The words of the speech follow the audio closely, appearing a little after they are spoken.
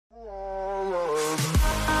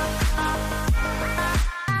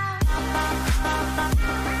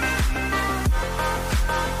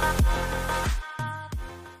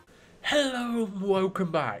Hello and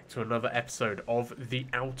welcome back to another episode of The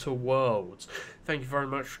Outer Worlds. Thank you very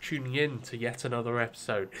much for tuning in to yet another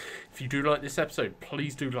episode. If you do like this episode,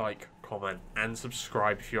 please do like, comment and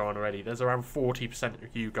subscribe if you aren't already. There's around 40%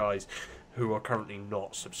 of you guys who are currently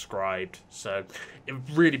not subscribed, so it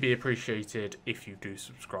would really be appreciated if you do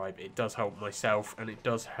subscribe. It does help myself and it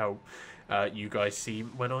does help you guys see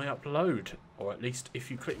when I upload, or at least if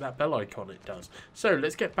you click that bell icon it does. So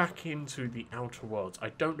let's get back into the Outer Worlds.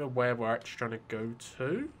 I don't know where we're actually trying to go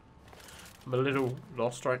to. I'm a little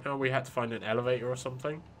lost right now. We had to find an elevator or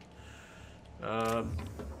something. I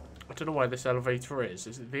don't know why this elevator is.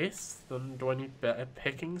 Is it this? Then do I need better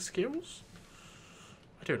picking skills?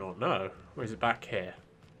 I do not know. Or is it back here?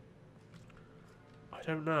 I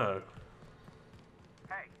don't know.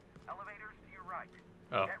 Hey, elevators to your right.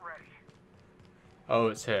 Oh. Get ready. Oh,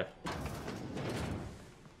 it's here.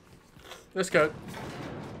 Let's go.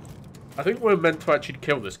 I think we're meant to actually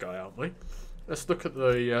kill this guy, aren't we? Let's look at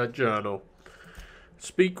the journal.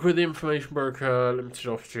 Speak with the information broker. Limited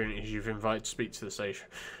opportunities. You've invited to speak to the station.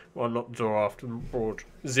 Well, not the door after the board.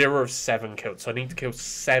 0 of 7 killed. So I need to kill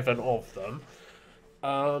 7 of them.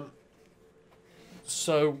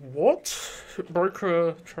 So what?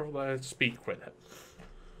 Broker travel there to speak with it.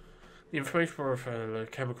 The information broker for the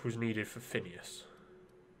chemicals needed for Phineas.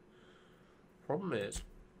 Problem is,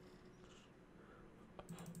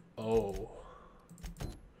 I'm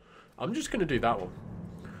just gonna do that one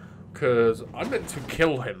because I meant to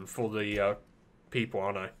kill him for the people,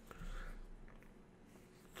 aren't I?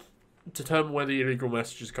 Determine where the illegal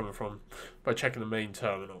message is coming from by checking the main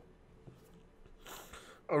terminal.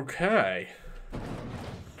 Okay.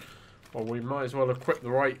 Well, we might as well equip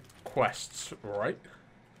the right quests, right?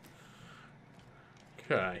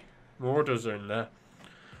 Okay. More orders are in there.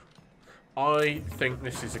 I think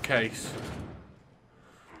this is a case.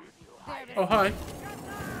 Oh, hi.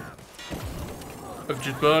 Of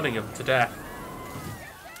just burning them to death.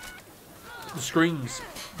 The screens.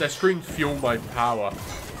 Their screens fuel my power.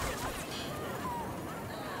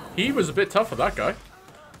 He was a bit tougher, that guy.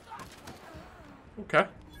 Okay.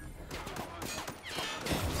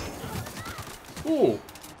 Ooh.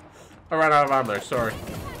 I ran out of ammo, sorry.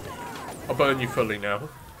 I'll burn you fully now.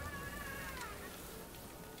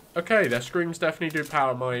 Okay, their screens definitely do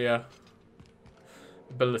power my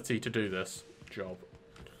ability to do this job.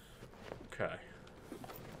 Okay.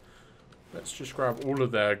 Let's just grab all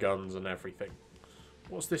of their guns and everything.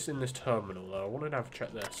 What's this in this terminal though? I wanted to have a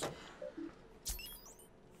check this.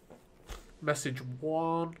 Message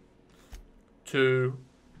 1, 2.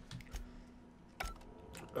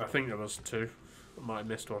 I think there was 2. I might have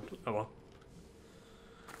missed one. Oh well.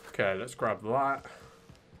 Okay, let's grab that.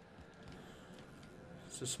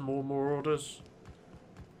 Is there some more orders?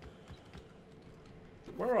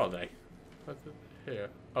 Where are they? Here.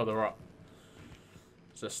 Oh, they're up.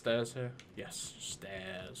 Is there stairs here? Yes,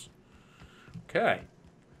 stairs. Okay.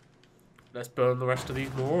 Let's burn the rest of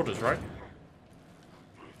these more orders, right?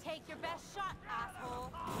 Take your best shot,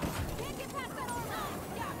 asshole. Can't get past that all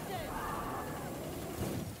night. Got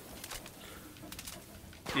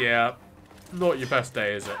to. Yeah. Not your best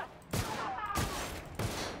day, is it?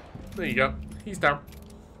 There you go. He's down.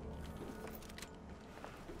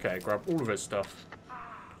 Okay, grab all of his stuff.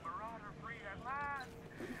 Marauder free at last.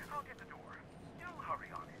 I'll get the door. You hurry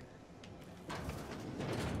on it.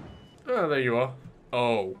 Oh, there you are.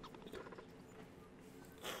 Oh.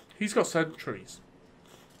 He's got sentries.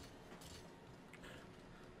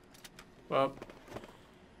 Well.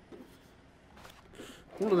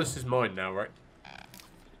 All of this is mine now, right?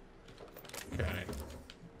 Okay.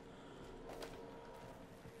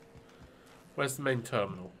 Where's the main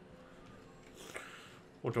terminal?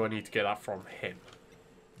 Or do I need to get that from him?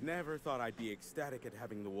 Never thought I'd be ecstatic at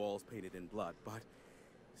having the walls painted in blood, but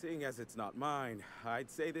seeing as it's not mine,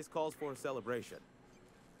 I'd say this calls for a celebration.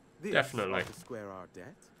 This Definitely. ought to square our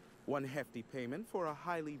debt. One hefty payment for a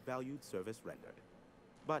highly valued service rendered.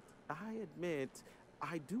 But I admit,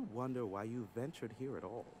 I do wonder why you ventured here at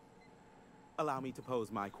all. Allow me to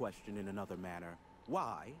pose my question in another manner.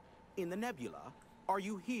 Why, in the nebula, are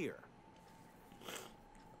you here?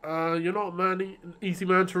 You're not an easy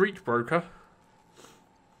man to reach, broker.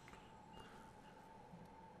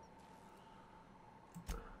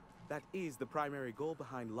 That is the primary goal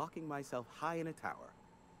behind locking myself high in a tower.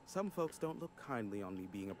 Some folks don't look kindly on me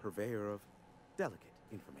being a purveyor of delicate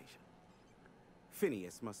information.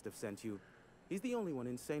 Phineas must have sent you. He's the only one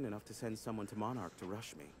insane enough to send someone to Monarch to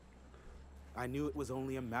rush me. I knew it was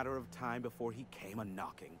only a matter of time before he came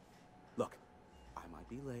a-knocking. Look, I might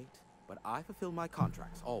be late, but I fulfill my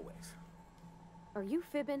contracts, always. Are you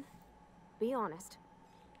fibbing? Be honest.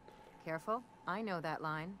 Careful. I know that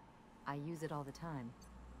line. I use it all the time.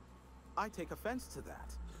 I take offense to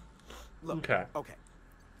that. Look, Okay. okay.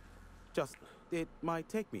 Just, it might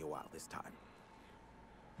take me a while this time.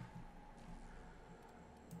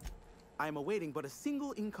 I am awaiting but a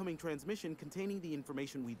single incoming transmission containing the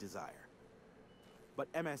information we desire.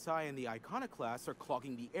 But MSI and the Iconoclasts are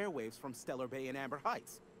clogging the airwaves from Stellar Bay and Amber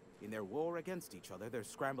Heights. In their war against each other, they're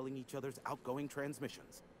scrambling each other's outgoing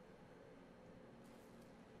transmissions.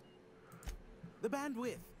 The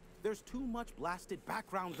bandwidth. There's too much blasted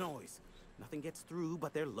background noise. Nothing gets through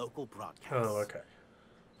but their local broadcasts. Oh, okay.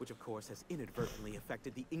 Which of course has inadvertently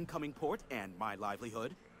affected the incoming port and my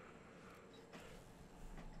livelihood.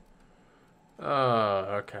 Oh,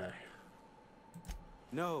 okay.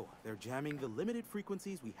 No, they're jamming the limited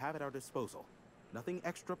frequencies we have at our disposal. Nothing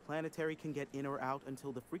extraplanetary can get in or out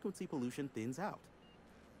until the frequency pollution thins out.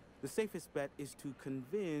 The safest bet is to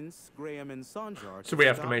convince Graham and Sanjar So we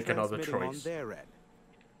have to stop make another transmitting choice. on their end.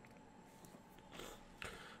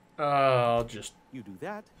 I'll just... You do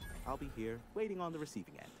that, I'll be here, waiting on the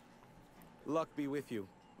receiving end. Luck be with you.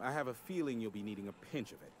 I have a feeling you'll be needing a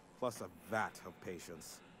pinch of it, plus a vat of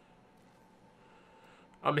patience.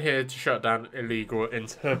 I'm here to shut down illegal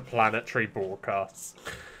interplanetary broadcasts.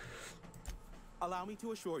 Allow me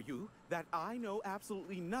to assure you that I know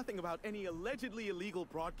absolutely nothing about any allegedly illegal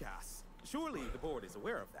broadcasts. Surely the board is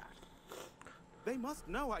aware of that. They must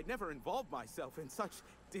know I'd never involved myself in such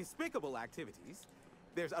despicable activities.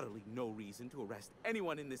 There's utterly no reason to arrest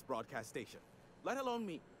anyone in this broadcast station, let alone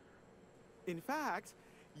me. In fact,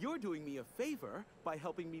 you're doing me a favor by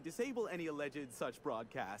helping me disable any alleged such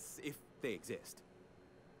broadcasts, if they exist.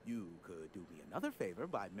 You could do me another favor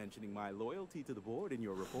by mentioning my loyalty to the board in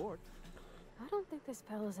your report. I don't think this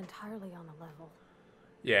fellow's entirely on the level.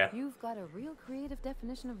 Yeah. You've got a real creative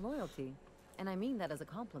definition of loyalty. And I mean that as a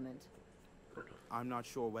compliment. I'm not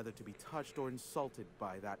sure whether to be touched or insulted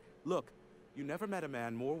by that. Look, you never met a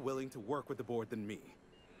man more willing to work with the board than me.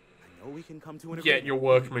 I know we can come to an agreement. Yet you're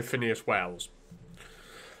working with Phineas Wells.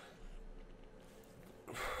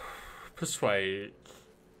 Persuade.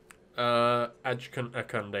 Adjunct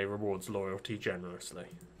Akunde rewards loyalty generously.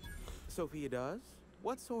 Sophia does?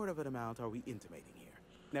 What sort of an amount are we intimating here?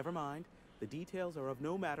 Never mind. The details are of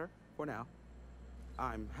no matter for now.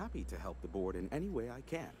 I'm happy to help the board in any way I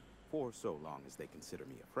can, for so long as they consider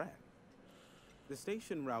me a friend. The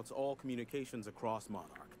station routes all communications across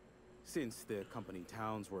Monarch. Since the company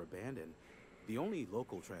towns were abandoned, the only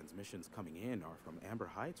local transmissions coming in are from Amber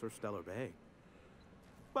Heights or Stellar Bay.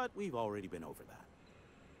 But we've already been over that.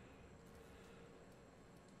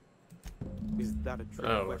 Is that a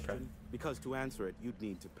trick question? Okay. Because to answer it, you'd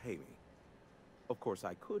need to pay me. Of course,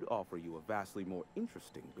 I could offer you a vastly more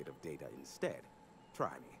interesting bit of data instead.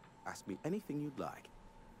 Try me. Ask me anything you'd like.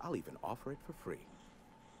 I'll even offer it for free.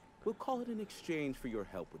 We'll call it an exchange for your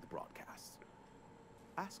help with the broadcasts.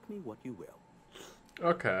 Ask me what you will.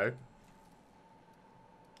 Okay.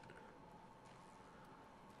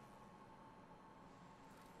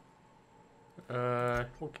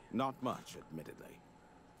 Okay. Not much, admittedly.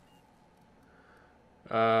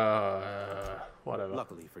 Whatever.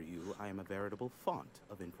 Luckily for you, I am a veritable font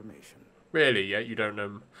of information. Really? Yeah, you don't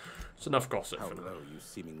know. It's enough gossip How for now. low you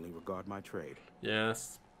seemingly regard my trade.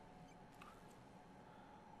 Yes.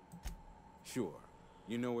 Sure.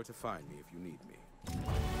 You know where to find me if you need me.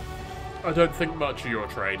 I don't think much of your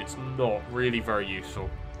trade. It's not really very useful.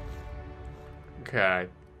 Okay.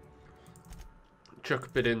 Chuck a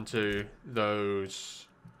bit into those.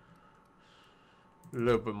 A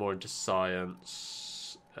little bit more into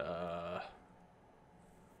science.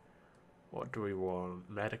 What do we want?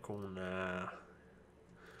 Medical? Nah.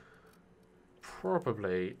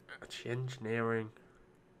 Probably actually engineering.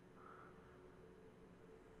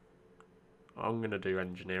 I'm going to do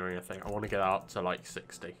engineering, I think. I want to get up to like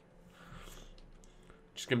 60. Which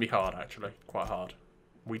is going to be hard, actually. Quite hard.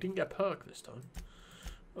 We didn't get perk this time.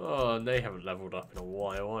 Oh, and they haven't leveled up in a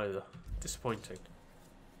while either. Disappointing.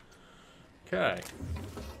 Okay.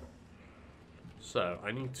 So,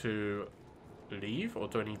 I need to leave, or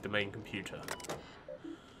do I need the main computer?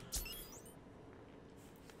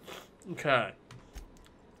 Okay.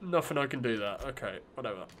 Nothing I can do that. Okay,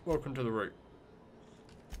 whatever. Welcome to the route.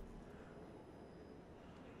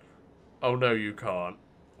 Oh no, you can't.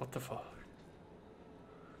 What the fuck?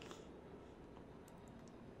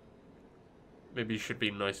 Maybe you should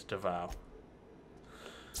be nicer to Val.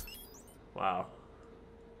 Wow.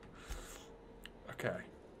 Okay.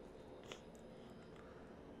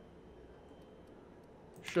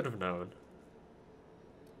 Should have known.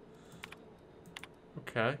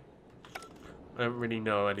 Okay. I don't really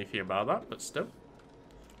know anything about that, but still.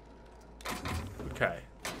 Okay.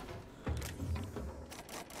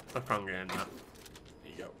 I can't get in there.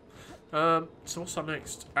 There you go. So what's our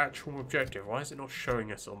next actual objective? Why is it not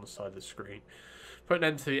showing us on the side of the screen? Put an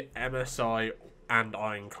end to the MSI and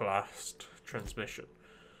ironclad transmission.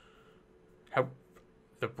 Help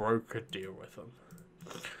the broker deal with them.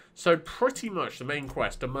 So pretty much the main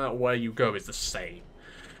quest, no matter where you go, is the same.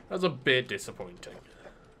 That's a bit disappointing.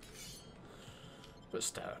 But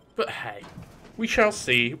still. But hey, we shall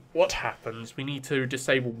see what happens. We need to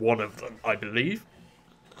disable one of them, I believe.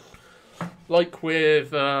 Like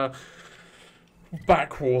with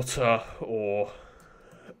Backwater or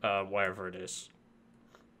wherever it is.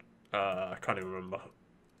 I can't even remember.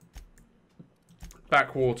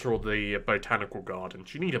 Backwater or the Botanical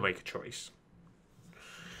Gardens. You need to make a choice.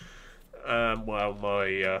 Well,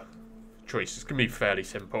 my choice is going to be fairly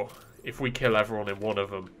simple. If we kill everyone in one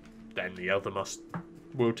of them, then the other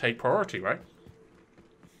will take priority, right?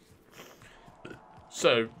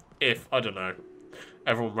 So, if, I don't know,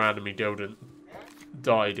 everyone randomly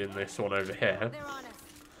died in this one over here, They're on us.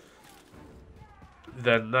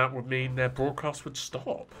 then that would mean their broadcast would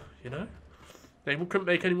stop, you know? They couldn't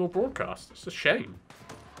make any more broadcasts. It's a shame.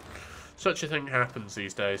 Such a thing happens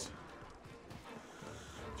these days.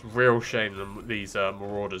 It's a real shame that these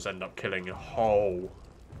marauders end up killing a whole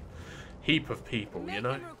heap of people, you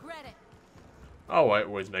know? Make them regret it. Oh, I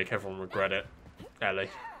always make everyone regret it. Ellie.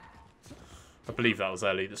 I believe that was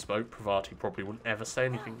Ellie that spoke. Pravati probably wouldn't ever say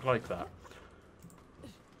anything like that.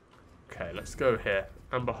 Okay, let's go here.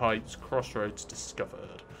 Amber Heights, crossroads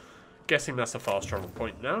discovered. Guessing that's a fast travel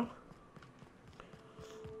point now.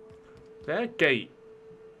 Their gate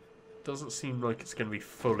doesn't seem like it's going to be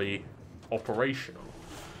fully operational.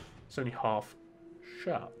 It's only half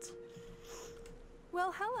shut.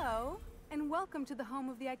 Well, hello, and welcome to the home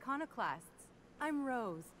of the iconoclasts. I'm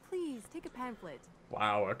Rose. Please take a pamphlet.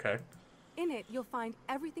 Wow, okay. In it, you'll find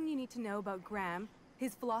everything you need to know about Graham,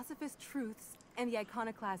 his philosophist truths, and the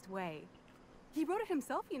iconoclast way. He wrote it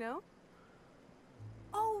himself, you know.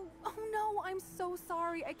 Oh no, I'm so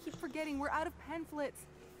sorry. I keep forgetting. We're out of pamphlets.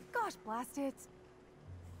 Gosh, blast it.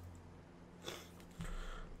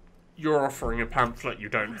 You're offering a pamphlet you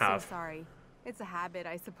don't I'm have. so sorry. It's a habit,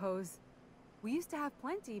 I suppose. We used to have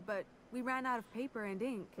plenty, but we ran out of paper and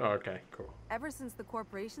ink. Oh, okay, cool. Ever since the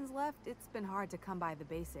corporations left, it's been hard to come by the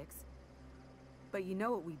basics. But you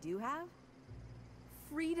know what we do have?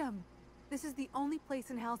 Freedom. This is the only place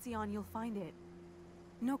in Halcyon you'll find it.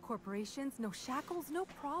 No corporations, no shackles, no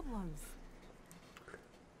problems.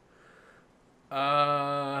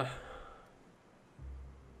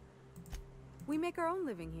 We make our own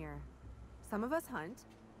living here. Some of us hunt.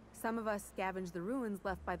 Some of us scavenge the ruins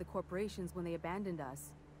left by the corporations when they abandoned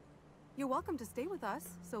us. You're welcome to stay with us,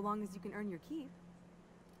 so long as you can earn your keep.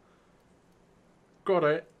 Got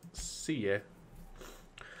it. See ya.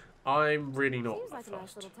 I'm really not Seems like a nice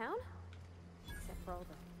fussed. little town. Except for all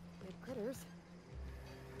the big critters.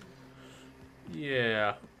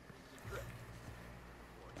 Yeah.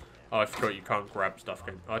 Oh, I forgot you can't grab stuff.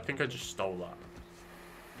 I think I just stole that.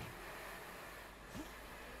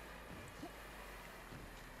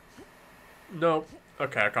 No.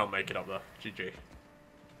 Okay, I can't make it up there. GG.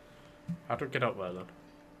 How do I get up there then?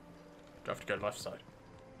 Do I have to go left side?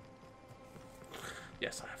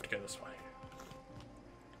 Yes, I have to go this way.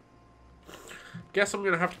 Guess I'm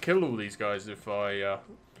going to have to kill all these guys if I...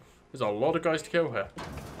 There's a lot of guys to kill here.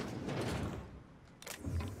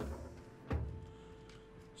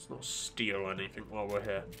 Let's not steal anything while we're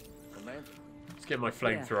here. Commander. Let's get my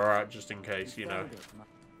flamethrower out just in case, you know.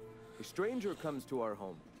 A stranger comes to our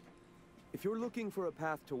home. If you're looking for a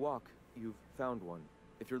path to walk, you've found one.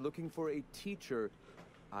 If you're looking for a teacher,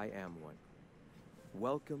 I am one.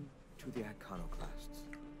 Welcome to the Iconoclasts.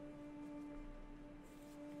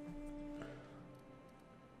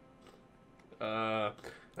 I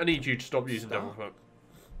need you to stop using Stop? double foot.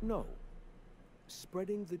 No.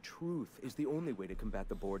 Spreading the truth is the only way to combat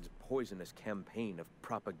the board's poisonous campaign of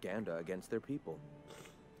propaganda against their people.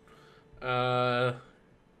 You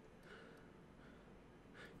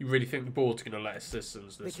really think the board's going to let its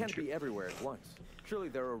citizens They listen can't to you? be everywhere at once. Surely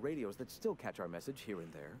there are radios that still catch our message here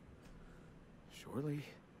and there. Surely.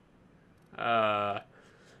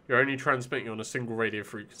 You're only transmitting on a single radio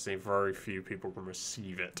frequency. Very few people can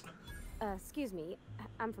receive it. Excuse me.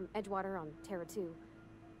 I'm from Edgewater on Terra 2.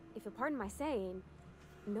 If you'll pardon my saying,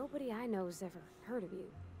 nobody I know's ever heard of you.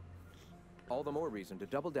 All the more reason to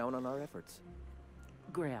double down on our efforts.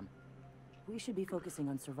 Graham, we should be focusing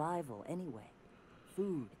on survival anyway.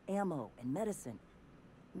 Food, ammo, and medicine.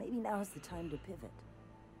 Maybe now's the time to pivot.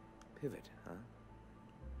 Pivot, huh?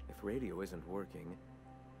 If radio isn't working,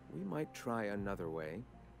 we might try another way.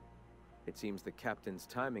 It seems the captain's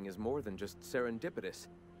timing is more than just serendipitous.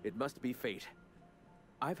 It must be fate.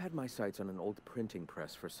 I've had my sights on an old printing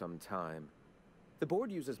press for some time. The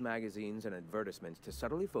board uses magazines and advertisements to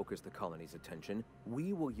subtly focus the colony's attention.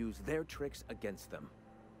 We will use their tricks against them.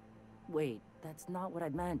 Wait, that's not what I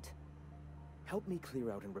meant. Help me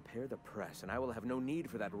clear out and repair the press, and I will have no need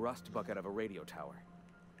for that rust bucket of a radio tower.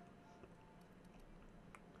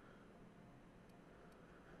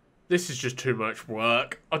 This is just too much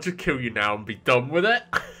work. I'll just kill you now and be done with it.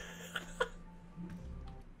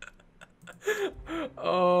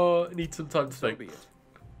 Oh, I need some time to think. So be it.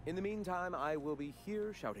 In the meantime, I will be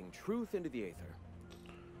here shouting truth into the aether.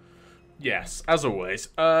 Yes, as always.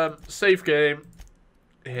 Save game.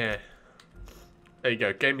 Here. There you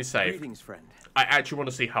go. Game is saved. Greetings, friend. I actually want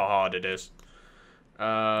to see how hard it is.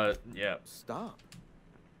 Yeah. Stop.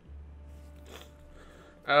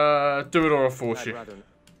 Do it or I'll force you. Rather...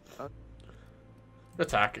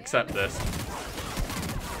 Attack, accept this.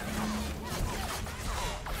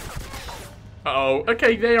 Uh-oh.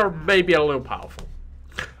 Okay, they are maybe a little powerful.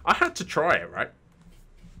 I had to try it, right?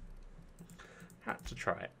 Had to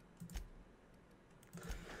try it.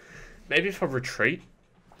 Maybe if I retreat,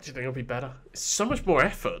 do you think it'll be better? It's so much more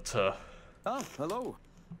effort to... Ah, hello.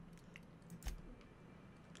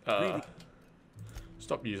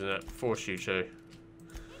 Stop using it. Force you to.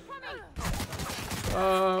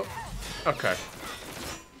 Okay.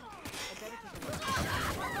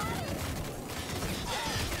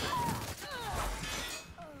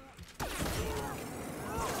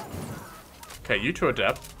 Okay, you two are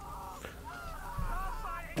dead.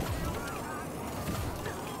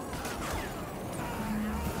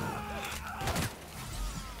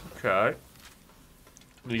 Okay.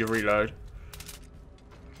 Need to reload.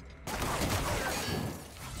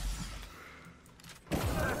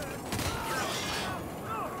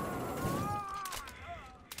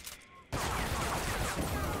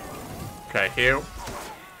 Okay, heal.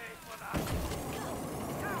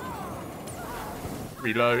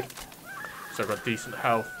 Reload. So I've got decent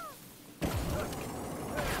health.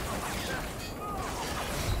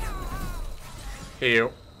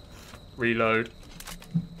 Heal. Reload.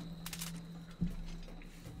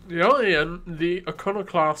 The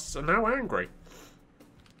iconoclasts are now angry.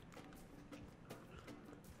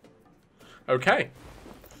 Okay.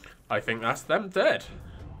 I think that's them dead.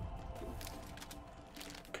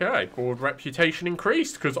 Okay, board reputation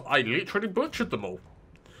increased because I literally butchered them all.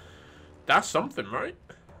 That's something, right?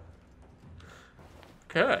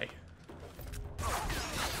 Okay.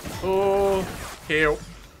 Oh, heal.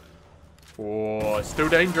 Oh, it's still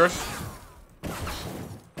dangerous.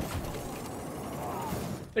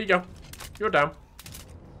 There you go. You're down.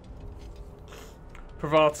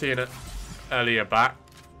 Pravati in it. Earlier back.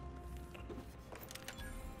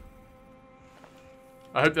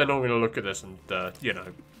 I hope they're not going to look at this and, you know,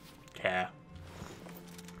 care.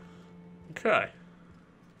 Okay.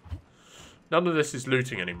 None of this is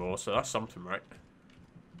looting anymore, so that's something, right?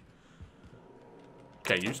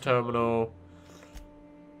 Okay, use terminal.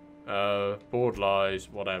 Board lies,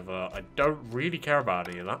 whatever. I don't really care about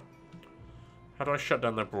any of that. How do I shut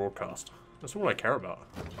down their broadcast? That's all I care about.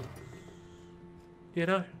 You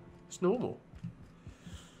know, it's normal.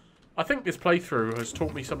 I think this playthrough has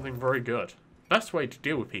taught me something very good. Best way to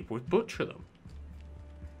deal with people is butcher them.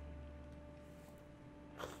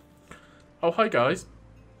 Oh, hi guys.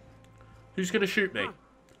 Who's gonna shoot me?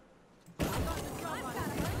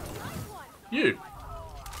 You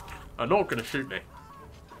are not gonna shoot me.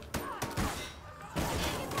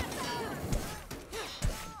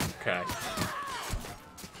 Okay.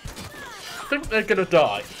 I think they're gonna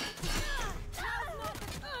die.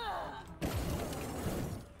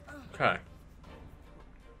 Okay.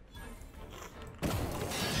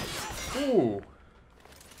 Ooh.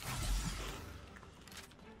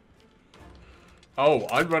 Oh,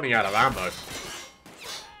 I'm running out of ammo.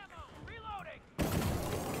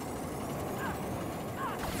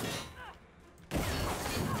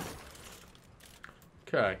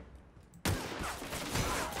 Okay.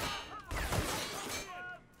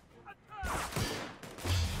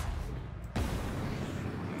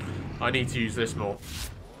 I need to use this more.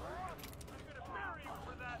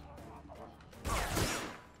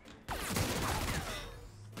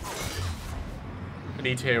 I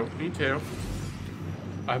need to heal. Need to heal.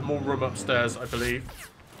 I have more room upstairs, I believe.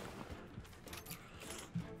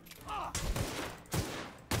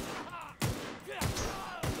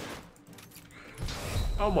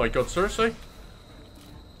 Oh my god, seriously?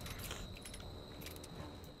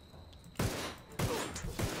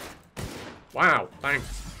 Wow,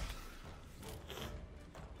 thanks.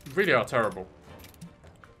 You really are terrible.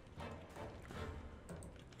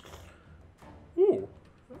 Ooh.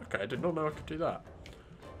 Okay, I did not know I could do that.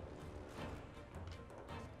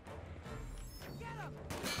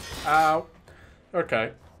 Ow.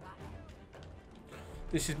 Okay.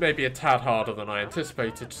 This is maybe a tad harder than I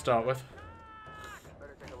anticipated to start with.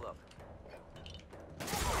 Better take a look.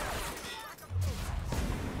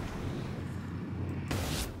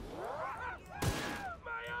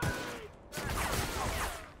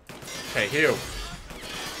 Okay, heal.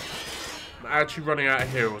 I'm actually running out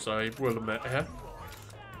of heals, I will admit here.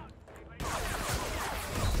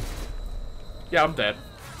 Yeah, I'm dead.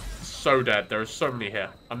 So dead. There are so many here.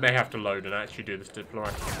 I may have to load and actually do this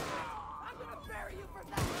diplomatically.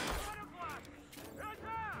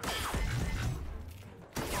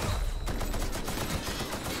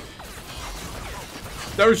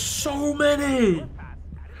 There's so many!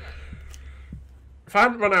 If I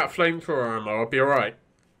hadn't run out of flamethrower ammo, I'd be alright.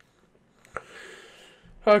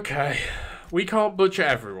 Okay. We can't butcher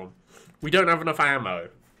everyone. We don't have enough ammo.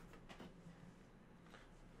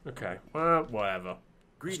 Okay, well, whatever.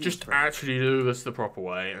 Let's just actually do this the proper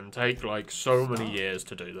way and take, like, so many years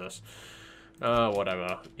to do this.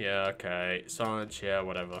 Whatever. Yeah, okay. Science, yeah,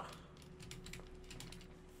 whatever.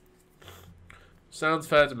 Sounds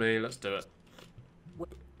fair to me. Let's do it.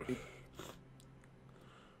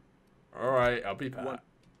 Alright, I'll be back.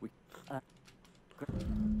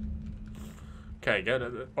 Okay, get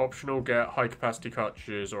it. Optional, get high capacity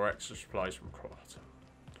cartridges or extra supplies from quad.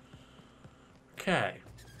 Okay.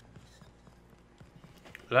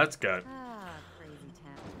 Let's go. Ah, crazy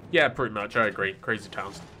town. Yeah, pretty much. I agree. Crazy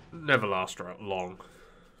towns never last long.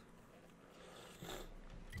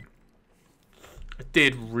 I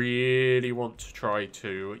did really want to try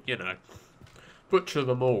to, you know, butcher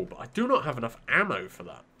them all, but I do not have enough ammo for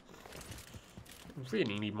that. I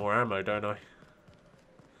really need more ammo, don't I?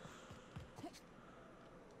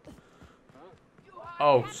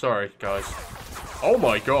 Oh, sorry, guys. Oh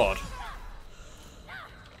my god.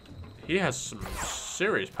 He has some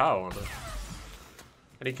serious power on him.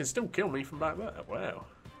 And he can still kill me from back there. Wow.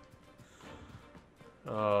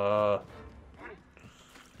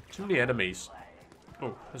 Too many enemies.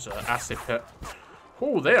 Oh, there's an acid pit.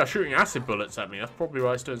 Oh, they are shooting acid bullets at me. That's probably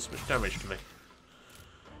why it's doing so much damage to me.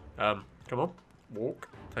 Come on. Walk.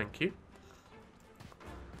 Thank you.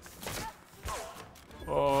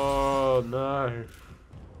 Oh, no.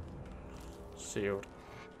 Sealed.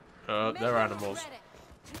 They're animals.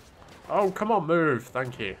 Oh, come on, move.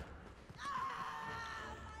 Thank you.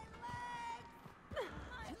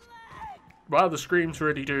 Well, the screams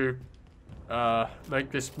really do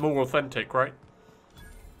make this more authentic, right?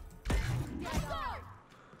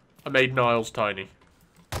 I made Niles tiny.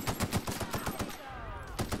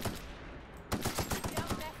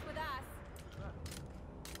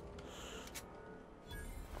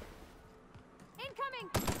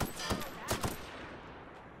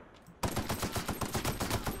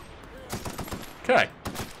 Okay.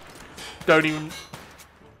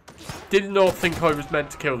 Did not think I was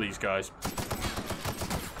meant to kill these guys.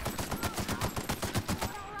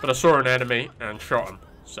 But I saw an enemy and shot him,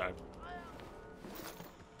 so.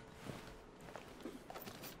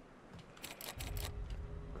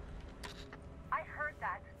 I heard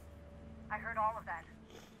that. I heard all of that.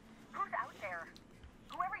 Who's out there?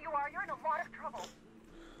 Whoever you are, you're in a lot of trouble.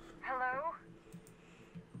 Hello?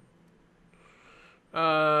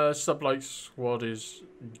 Sublight Squad is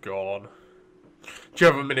gone. Do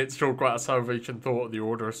you have a minute to talk about a Salvation Thought of the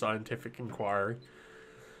Order of Scientific Inquiry?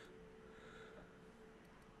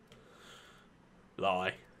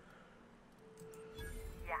 Lie.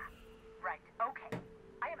 Yeah, right. Okay.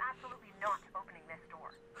 I am absolutely not opening this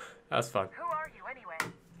door. That's fine. Who are you anyway?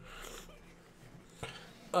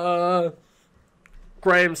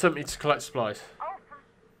 Graham sent me to collect supplies. Oh,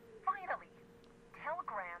 finally. Tell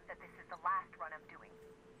Graham that this is the last run I'm doing.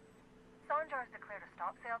 Sanjar's declared a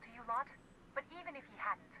stop sale to you lot, but even if he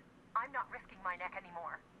hadn't, I'm not risking my neck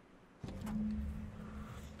anymore.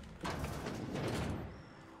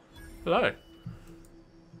 Hello.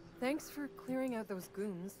 Thanks for clearing out those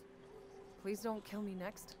goons. Please don't kill me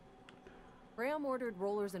next. Graham ordered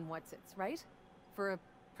rollers and whatsits, right? For a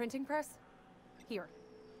printing press? Here,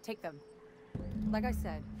 take them. Like I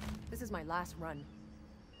said, this is my last run.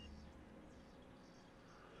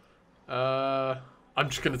 I'm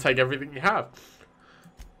just gonna take everything you have.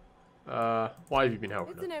 Why have you been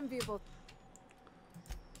helping? It's an enviable.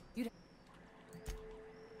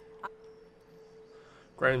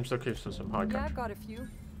 Graham's looking for some high Yeah, country. I've got a few.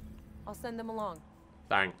 I'll send them along.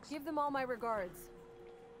 Thanks. Give them all my regards.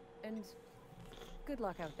 And good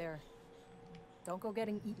luck out there. Don't go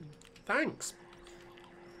getting eaten. Thanks.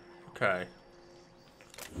 Okay.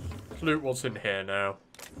 Let's loot what's in here now.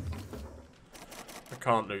 I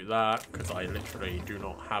can't loot that because I literally do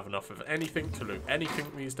not have enough of anything to loot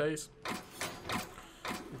anything these days.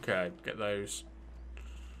 Okay, get those.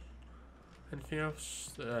 Anything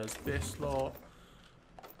else? There's this lot.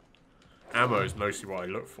 Ammo is mostly what I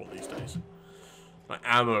look for these days. Like,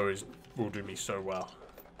 ammo will do me so well.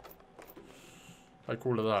 Like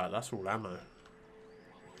all of that. That's all ammo.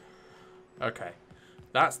 Okay.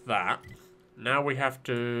 That's that. Now we have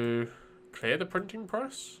to clear the printing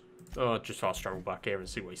press. Oh, just fast travel back here and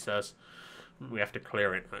see what he says. We have to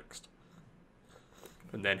clear it next.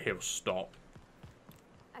 And then he'll stop.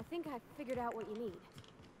 I think I figured out what you need.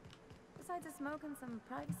 Besides a smoke and some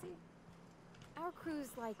privacy? Our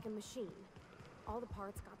crew's like a machine. All the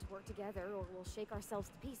parts got to work together or we'll shake ourselves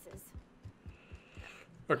to pieces.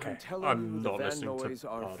 Okay, I'm not listening to Van Noys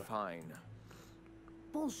are fine.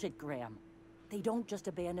 Bullshit, Graham. They don't just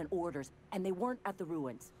abandon orders, and they weren't at the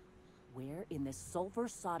ruins. Where in this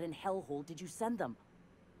sulfur-sodden hellhole did you send them?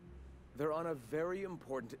 They're on a very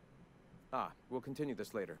important... we'll continue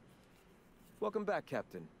this later. Welcome back,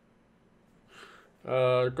 Captain.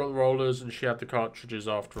 Got the rollers and she had the cartridges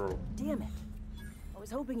after all. Damn it. I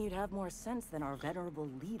was hoping you'd have more sense than our venerable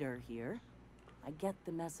leader here. I get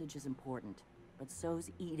the message is important, but so's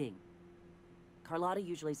eating. Carlotta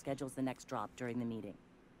usually schedules the next drop during the meeting.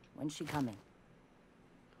 When's she coming?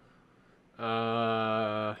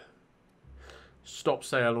 Stop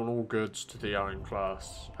sale on all goods to the Iron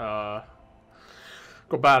Class. Got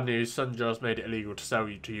bad news. Sanjar's made it illegal to sell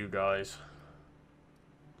you to you guys.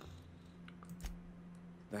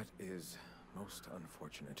 That is most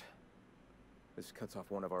unfortunate. This cuts off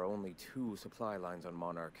one of our only 2 supply lines on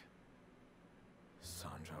Monarch.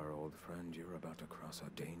 Sanjar, old friend, you're about to cross a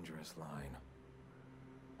dangerous line.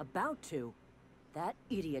 About to? That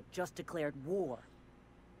idiot just declared war.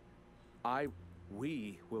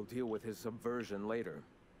 We will deal with his subversion later.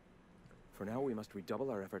 For now, we must redouble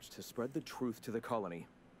our efforts to spread the truth to the colony.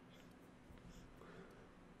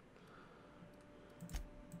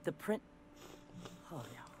 The print... Oh,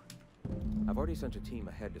 no. I've already sent a team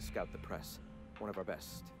ahead to scout the press. One of our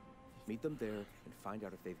best. Meet them there and find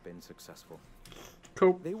out if they've been successful.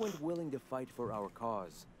 Cool. They weren't willing to fight for our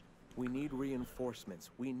cause. We need reinforcements.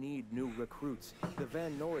 We need new recruits. The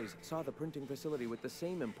Van Noys saw the printing facility with the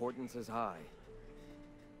same importance as I.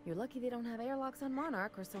 You're lucky they don't have airlocks on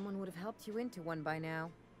Monarch, or someone would have helped you into one by now.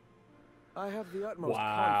 I have the utmost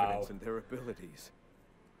confidence in their abilities.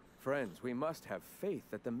 Friends, we must have faith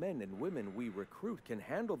that the men and women we recruit can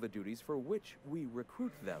handle the duties for which we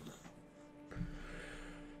recruit them.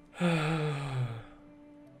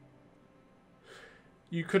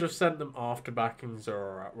 You could have sent them after backing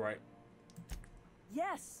Zorat, right?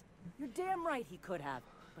 Yes! You're damn right he could have.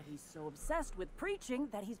 But he's so obsessed with preaching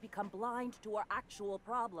that he's become blind to our actual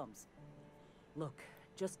problems. Look,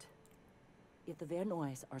 just... if the Van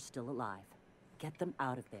Noys are still alive, get them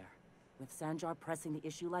out of there. With Sanjar pressing the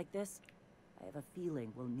issue like this, I have a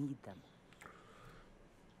feeling we'll need them.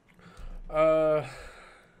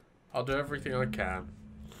 I'll do everything I can.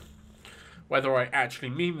 Whether I actually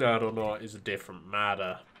mean that or not is a different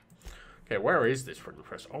matter. Okay, where is this printing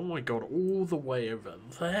press? Oh my god, all the way over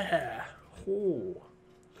there. Oh.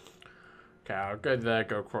 Okay, I'll go there,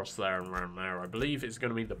 go across there and around there. I believe it's going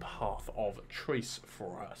to be the path of choice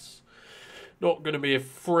for us. Not going to be a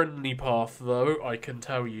friendly path, though, I can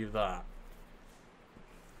tell you that.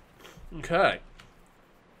 Okay.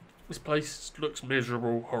 This place looks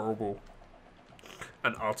miserable, horrible,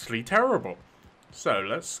 and utterly terrible. So,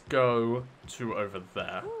 let's go to over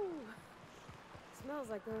there. Ooh. Smells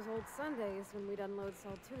like those old Sundays when we'd unload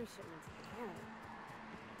salt tuna shipments in Canada.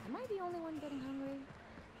 Am I the only one getting hungry?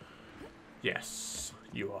 Yes,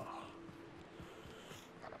 you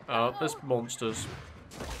are. There's monsters.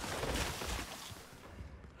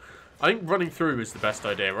 I think running through is the best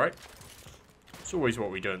idea, right? It's always what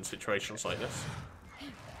we do in situations like this.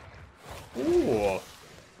 Ooh,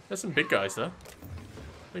 there's some big guys there.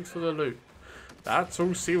 Thanks for the loot. That's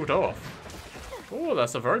all sealed off. Oh,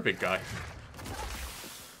 that's a very big guy.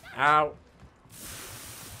 Ow.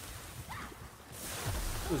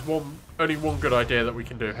 There's only one good idea that we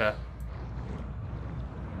can do here.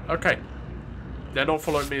 Okay. They're not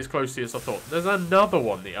following me as closely as I thought. There's another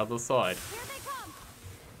one the other side. Here they come.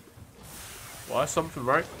 Well, that's something,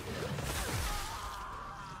 right?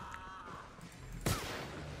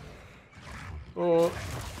 Oh.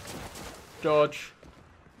 Dodge.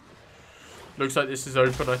 Looks like this is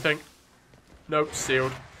open, I think. Nope,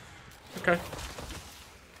 sealed. Okay.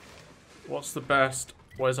 What's the best?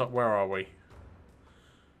 Where's up? Where are we?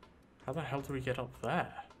 How the hell do we get up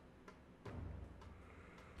there?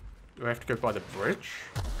 Do we have to go by the bridge?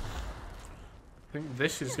 I think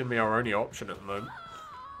this is going to be our only option at the moment.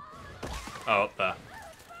 Oh, up there.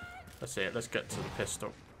 Let's see it. Let's get to the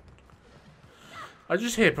pistol. I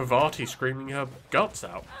just hear Parvati screaming her guts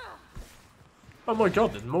out. Oh my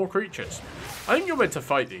god, there's more creatures. I think you're meant to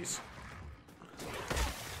fight these.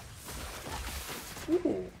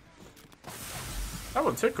 Ooh. That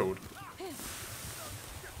one tickled.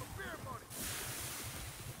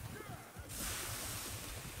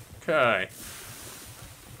 Okay.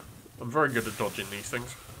 I'm very good at dodging these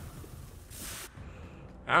things.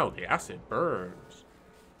 Ow, the acid burns.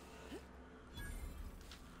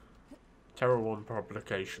 Terror 1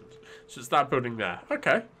 publications. So it's that building there.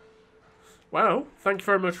 Okay. Well, thank you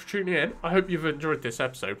very much for tuning in. I hope you've enjoyed this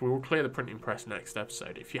episode. We will clear the printing press next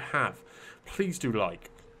episode. If you have, please do like,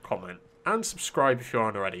 comment, and subscribe if you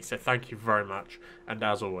aren't already. So thank you very much. And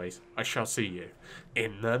as always, I shall see you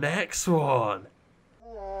in the next one.